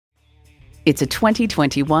It's a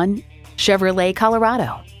 2021 Chevrolet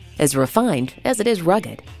Colorado. As refined as it is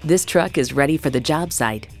rugged, this truck is ready for the job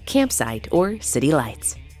site, campsite, or city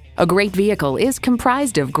lights. A great vehicle is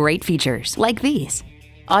comprised of great features like these: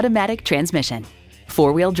 automatic transmission,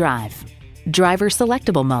 four-wheel drive, driver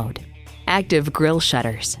selectable mode, active grille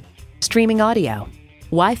shutters, streaming audio,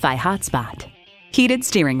 Wi-Fi hotspot, heated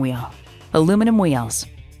steering wheel, aluminum wheels,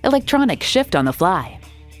 electronic shift on the fly,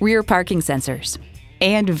 rear parking sensors,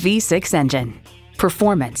 and V6 engine.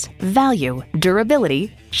 Performance, value,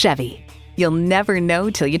 durability, Chevy. You'll never know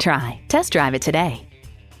till you try. Test drive it today.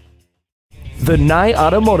 The Nye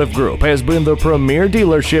Automotive Group has been the premier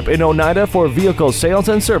dealership in Oneida for vehicle sales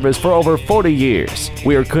and service for over 40 years.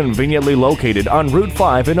 We are conveniently located on Route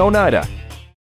 5 in Oneida.